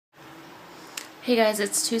Hey guys,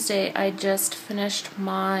 it's Tuesday. I just finished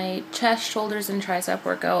my chest, shoulders, and tricep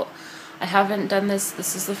workout. I haven't done this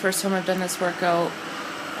is the first time I've done this workout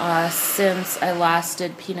since I last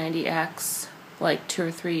did P90X like 2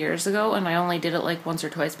 or 3 years ago, and I only did it like once or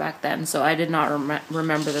twice back then, so I did not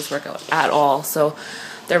remember this workout at all. So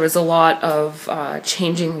there was a lot of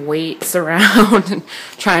changing weights around and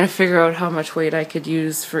trying to figure out how much weight I could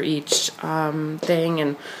use for each thing,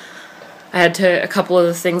 and I had to, a couple of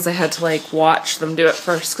the things I had to like watch them do it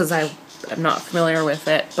first because I'm not familiar with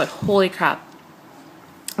it, but holy crap.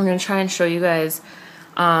 I'm going to try and show you guys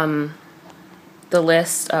the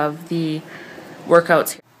list of the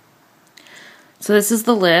workouts here. So this is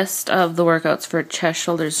the list of the workouts for chest,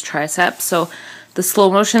 shoulders, triceps. So the slow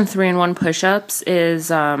motion 3-in-1 push-ups is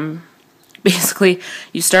basically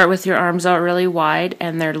you start with your arms out really wide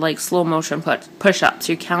and they're like slow motion push-ups.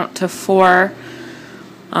 You count to 4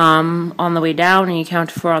 on the way down, and you count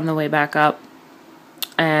to 4 on the way back up,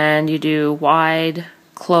 and you do wide,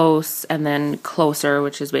 close, and then closer,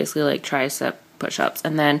 which is basically like tricep push-ups,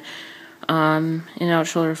 and then in out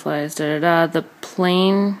shoulder flies, the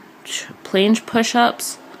planche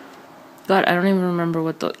push-ups. God, I don't even remember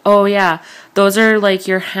what those. Oh yeah, those are like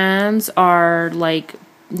your hands are like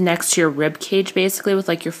next to your rib cage, basically, with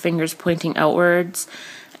like your fingers pointing outwards,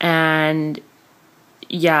 and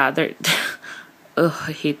yeah, they're. Ugh,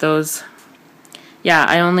 I hate those. Yeah,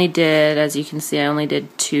 I only did, as you can see, I only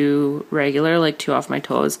did 2 regular, like 2 off my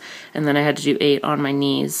toes, and then I had to do 8 on my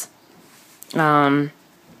knees.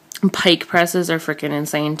 Pike presses are freaking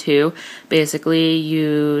insane too. Basically,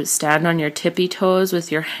 you stand on your tippy toes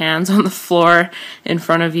with your hands on the floor in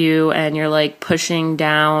front of you, and you're like pushing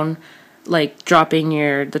down, like dropping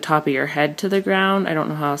the top of your head to the ground. I don't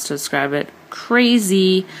know how else to describe it.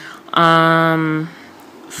 Crazy. Floor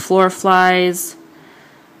flies.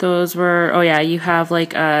 Those were, oh yeah, you have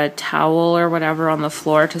like a towel or whatever on the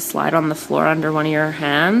floor to slide on the floor under one of your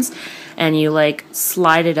hands, and you like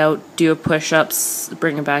slide it out, do a push-ups,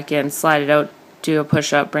 bring it back in, slide it out, do a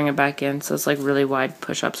push-up, bring it back in. So it's like really wide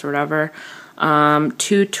push-ups or whatever. 2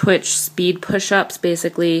 twitch speed push-ups.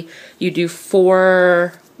 Basically, you do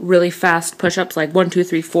 4 really fast push-ups, like 1, 2,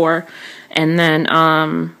 3, 4, and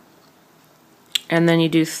then you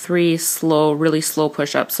do 3 slow, really slow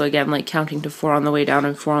push-ups. So again, like counting to 4 on the way down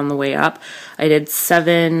and 4 on the way up. I did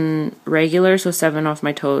 7 regular, so 7 off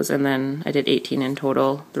my toes, and then I did 18 in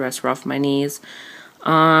total. The rest were off my knees.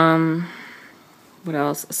 What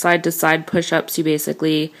else? Side to side push-ups.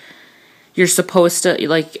 You're supposed to,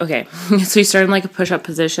 like, okay, so you start in like a push-up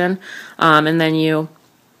position, and then you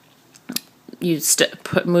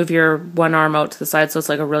move your one arm out to the side, so it's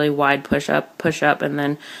like a really wide push-up, and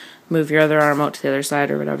then move your other arm out to the other side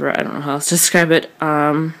or whatever. I don't know how else to describe it.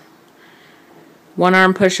 One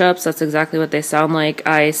arm push-ups, that's exactly what they sound like.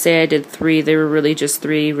 I say I did 3. They were really just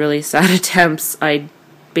 3 really sad attempts. I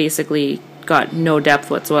basically got no depth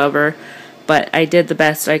whatsoever, but I did the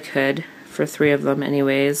best I could for 3 of them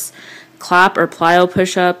anyways. Clap or plyo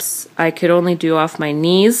push-ups, I could only do off my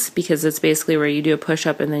knees because it's basically where you do a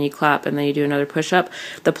push-up and then you clap and then you do another push-up.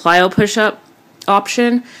 The plyo push-up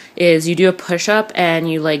option is you do a push-up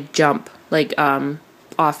and you like jump like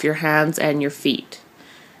off your hands and your feet.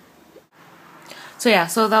 So yeah,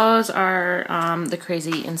 so those are the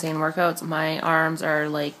crazy insane workouts. My arms are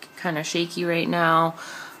like kind of shaky right now.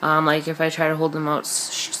 Like if I try to hold them out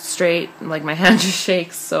straight, like my hand just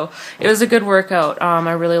shakes. So it was a good workout.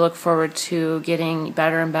 I really look forward to getting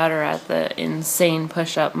better and better at the insane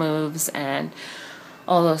push-up moves and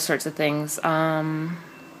all those sorts of things.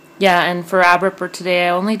 Yeah, and for ab ripper today, I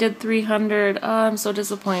only did 300. I'm so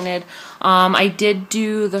disappointed. I did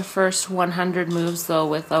do the first 100 moves, though,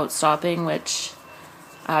 without stopping, which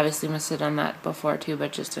I obviously must have done that before, too,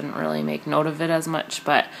 but just didn't really make note of it as much.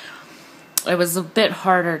 But it was a bit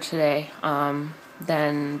harder today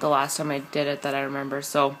than the last time I did it that I remember.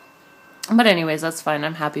 So, but anyways, that's fine.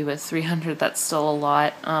 I'm happy with 300. That's still a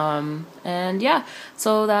lot. And yeah,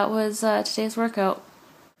 so that was today's workout.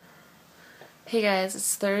 Hey guys,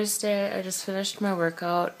 it's Thursday. I just finished my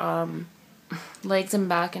workout, legs and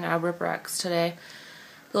back and ab ripper X today.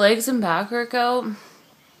 The legs and back workout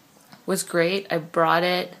was great. I brought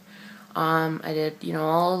it. I did,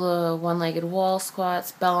 all the one-legged wall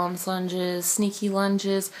squats, balance lunges, sneaky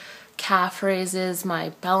lunges, calf raises.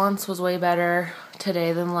 My balance was way better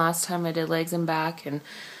today than last time I did legs and back, and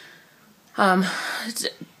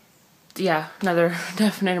yeah, another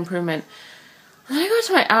definite improvement. And then I got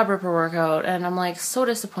to my ab ripper workout, and I'm like so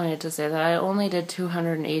disappointed to say that I only did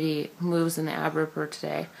 280 moves in the ab ripper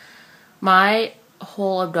today. My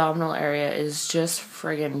whole abdominal area is just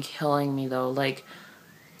friggin' killing me though. Like,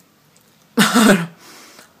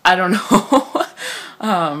 I don't know.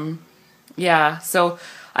 Yeah, so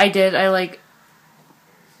I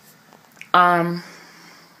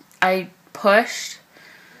pushed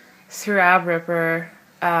through ab ripper.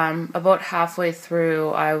 About halfway through,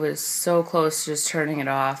 I was so close to just turning it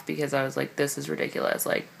off because I was like, this is ridiculous.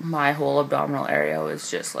 Like, my whole abdominal area was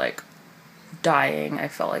just like dying. I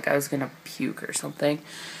felt like I was gonna puke or something.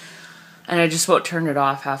 And I just about turned it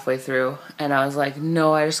off halfway through. And I was like,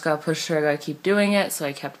 no, I just gotta push through. I gotta keep doing it. So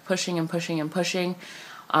I kept pushing and pushing and pushing.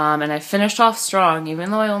 And I finished off strong,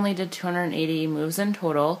 even though I only did 280 moves in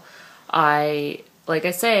total. Like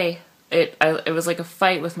I say, it was like a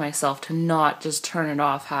fight with myself to not just turn it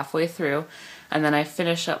off halfway through. And then I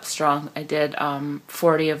finished up strong. I did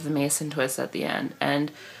 40 of the Mason twists at the end.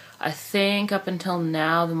 And I think up until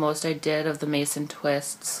now, the most I did of the Mason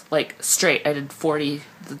twists, like straight, I did 40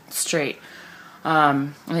 straight.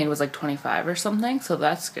 I think it was like 25 or something, so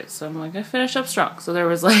that's good. So I'm like, I finished up strong. So there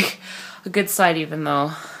was like a good side, even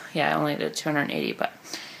though, yeah, I only did 280. But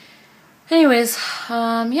anyways,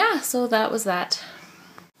 yeah, so that was that.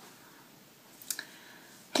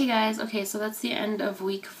 Hey guys, okay, so that's the end of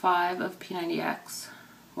week 5 of P90X.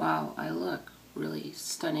 Wow, I look really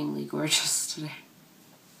stunningly gorgeous today.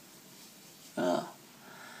 Ugh.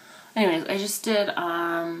 Anyways, I just did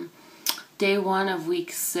day 1 of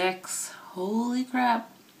week 6. Holy crap.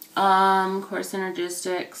 Core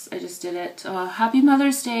Synergistics. I just did it. Happy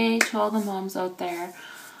Mother's Day to all the moms out there.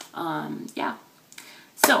 Yeah.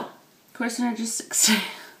 So, Core Synergistics.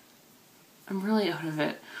 I'm really out of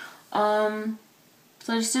it.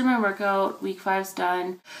 So I just did my workout. Week 5's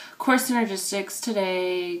done. Core Synergistics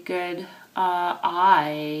today. Good.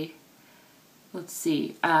 Let's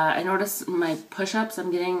see. I noticed my push-ups. I'm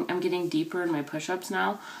getting deeper in my push-ups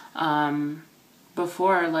now.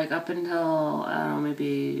 Before, like up until I don't know,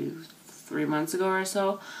 maybe 3 months ago or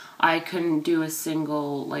so, I couldn't do a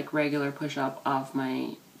single like regular push-up off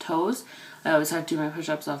my toes. I always had to do my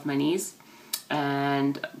push-ups off my knees.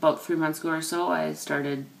 And about 3 months ago or so, I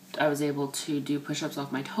was able to do push-ups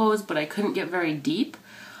off my toes, but I couldn't get very deep.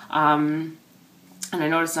 And I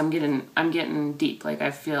noticed I'm getting deep. Like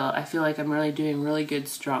I feel like I'm really doing really good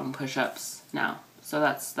strong push-ups now. So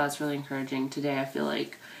that's really encouraging. Today I feel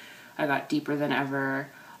like I got deeper than ever.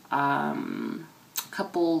 A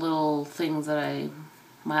couple little things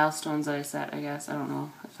milestones that I set, I guess. I don't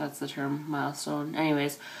know if that's the term, milestone.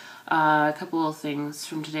 Anyways, a couple of things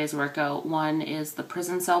from today's workout. One is the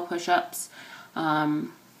prison cell push-ups.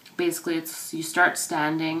 Basically, you start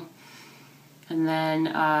standing, and then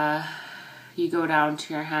you go down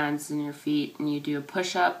to your hands and your feet, and you do a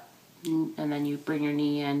push-up, and then you bring your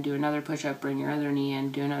knee in, do another push-up, bring your other knee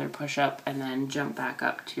in, do another push-up, and then jump back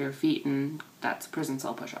up to your feet, and that's prison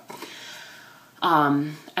cell push-up.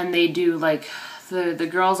 And they do, like, the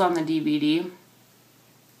girls on the DVD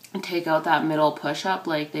take out that middle push-up,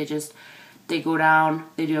 like, they go down,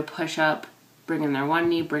 they do a push-up, bring in their one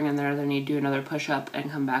knee, bring in their other knee, do another push-up,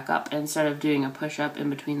 and come back up, instead of doing a push-up in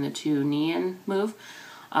between the two knee-in move.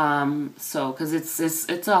 So, cause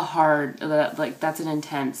it's a hard, like, that's an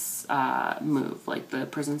intense, move, like the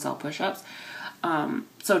prison cell push-ups.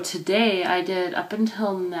 So today I did, up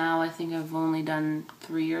until now, I think I've only done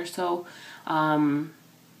 3 or so,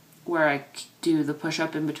 where I do the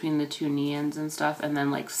push-up in between the two knee-ins and stuff, and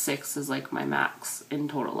then like 6 is like my max in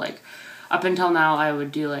total. Like, up until now I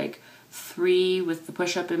would do like 3 with the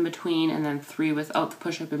push-up in between, and then 3 without the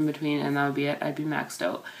push-up in between, and that would be it. I'd be maxed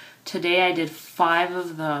out. Today I did 5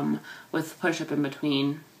 of them with push-up in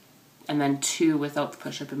between, and then 2 without the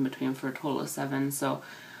push-up in between, for a total of 7. So,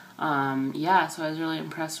 yeah, so I was really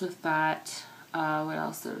impressed with that. What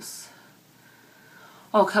else?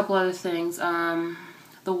 A couple other things.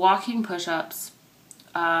 The walking push-ups,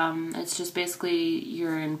 it's just basically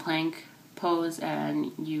you're in plank pose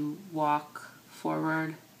and you walk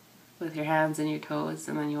forward with your hands and your toes,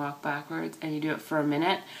 and then you walk backwards, and you do it for a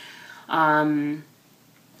minute.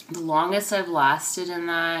 The longest I've lasted in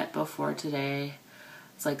that before today,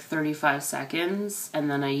 it's like 35 seconds, and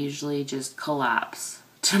then I usually just collapse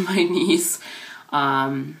to my knees.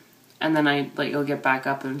 And then I'll get back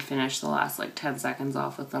up and finish the last like 10 seconds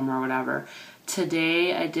off with them or whatever.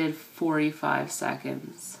 Today I did 45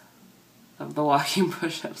 seconds of the walking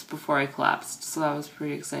push-ups before I collapsed, so that was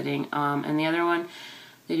pretty exciting. And the other one,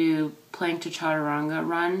 they do plank to chaturanga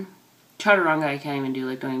run. Chaturanga I can't even do,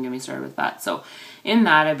 like, don't even get me started with that. So in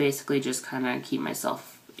that I basically just kind of keep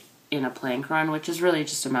myself in a plank run, which is really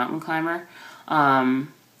just a mountain climber. And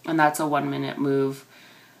that's a 1-minute move.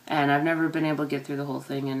 And I've never been able to get through the whole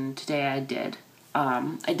thing, and today I did.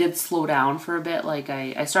 I did slow down for a bit. Like,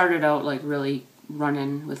 I started out like really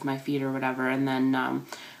running with my feet or whatever, and then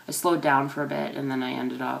I slowed down for a bit, and then I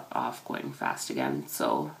ended up off going fast again.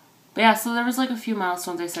 So, but yeah, so there was like a few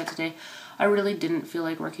milestones I set today. I really didn't feel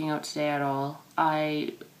like working out today at all.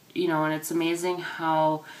 You know, and it's amazing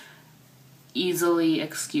how easily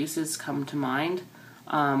excuses come to mind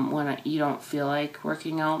when you don't feel like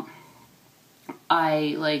working out.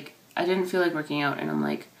 I didn't feel like working out, and I'm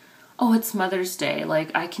like, oh, it's Mother's Day. Like,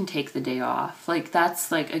 I can take the day off. Like,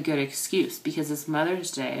 that's like a good excuse because it's Mother's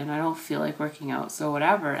Day and I don't feel like working out, so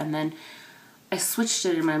whatever. And then I switched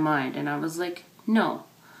it in my mind and I was like, no,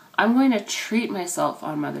 I'm going to treat myself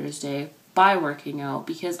on Mother's Day by working out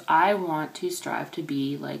because I want to strive to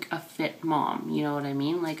be like a fit mom. You know what I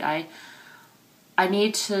mean? Like, I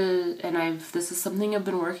need to, and this is something I've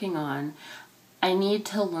been working on. I need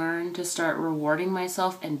to learn to start rewarding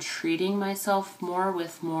myself and treating myself more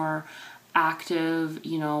with more active,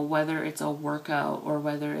 you know, whether it's a workout or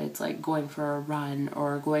whether it's like going for a run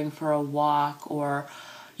or going for a walk or,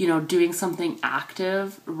 you know, doing something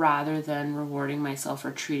active rather than rewarding myself or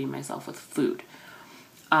treating myself with food.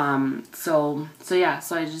 So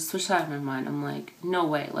I just switched that in my mind. I'm like, no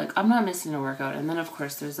way, like, I'm not missing a workout. And then of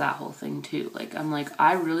course there's that whole thing too. Like, I'm like,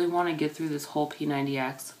 I really want to get through this whole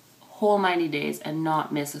P90X whole 90 days and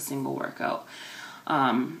not miss a single workout.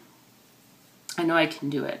 I know I can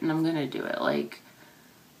do it and I'm gonna do it. Like,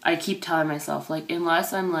 I keep telling myself, like,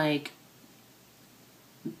 unless I'm like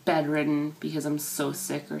bedridden because I'm so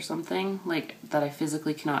sick or something, like that I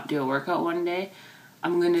physically cannot do a workout one day,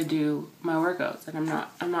 I'm gonna do my workouts, and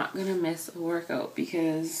I'm not gonna miss a workout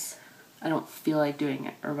because I don't feel like doing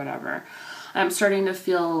it or whatever. I'm starting to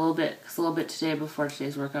feel a little bit today, before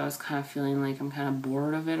today's workout, I was kind of feeling like I'm kind of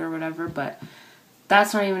bored of it or whatever, but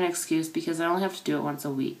that's not even an excuse because I only have to do it once a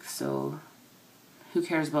week, so who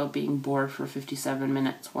cares about being bored for 57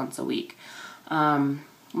 minutes once a week?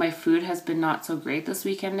 My food has been not so great this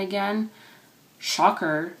weekend again.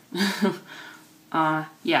 Shocker.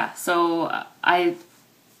 Yeah, so I've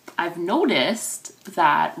noticed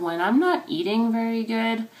that when I'm not eating very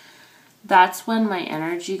good, that's when my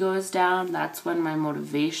energy goes down. That's when my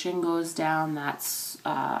motivation goes down. That's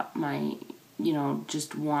my, you know,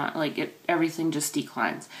 everything just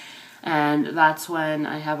declines. And that's when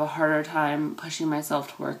I have a harder time pushing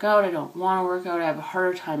myself to work out. I don't want to work out. I have a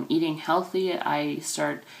harder time eating healthy. It's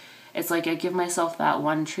like I give myself that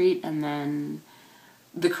one treat and then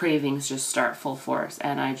the cravings just start full force.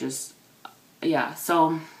 And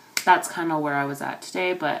so that's kind of where I was at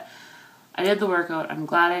today, but I did the workout. I'm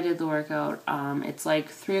glad I did the workout. It's like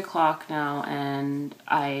 3 o'clock now and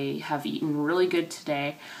I have eaten really good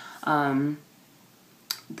today.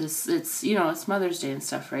 It's, you know, it's Mother's Day and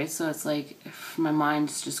stuff, right? So it's like, if my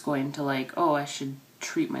mind's just going to like, oh, I should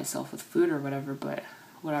treat myself with food or whatever, but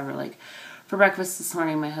whatever. Like, for breakfast this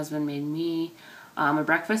morning, my husband made me a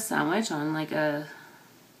breakfast sandwich on like a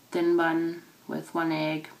thin bun with 1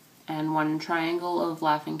 egg and 1 triangle of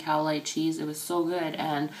Laughing Cow light cheese. It was so good.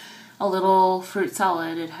 And a little fruit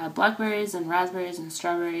salad. It had blackberries and raspberries and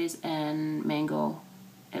strawberries and mango.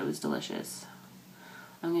 It was delicious.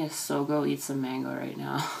 I'm gonna go eat some mango right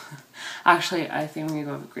now. Actually, I think I'm gonna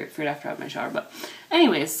go have grapefruit after I have my shower. But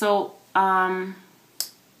anyways, so yeah,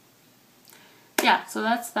 so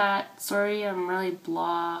that's that. Sorry, I'm really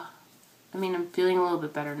blah. I mean, I'm feeling a little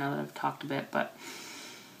bit better now that I've talked a bit, but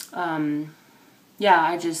yeah,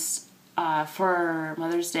 I just for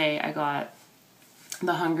Mother's Day I got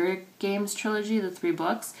the Hunger Games trilogy, the 3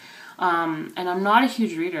 books. And I'm not a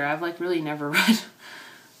huge reader. I've like really never read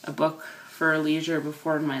a book for leisure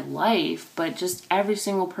before in my life, but just every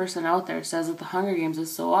single person out there says that the Hunger Games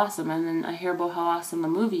is so awesome, and then I hear about how awesome the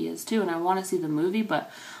movie is too, and I want to see the movie,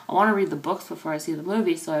 but I want to read the books before I see the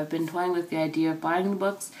movie, so I've been toying with the idea of buying the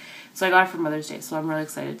books. So I got it for Mother's Day, so I'm really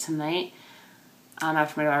excited. Tonight,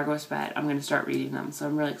 after my daughter goes to bed, I'm going to start reading them, so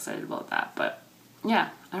I'm really excited about that. But yeah,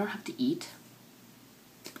 I don't have to eat.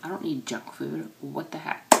 I don't need junk food. What the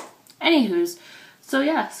heck? Anywho's, so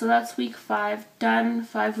yeah, so that's week 5 done.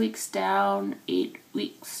 5 weeks down, 8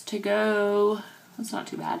 weeks to go. That's not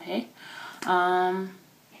too bad, hey?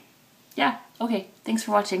 Yeah, okay. Thanks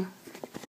for watching.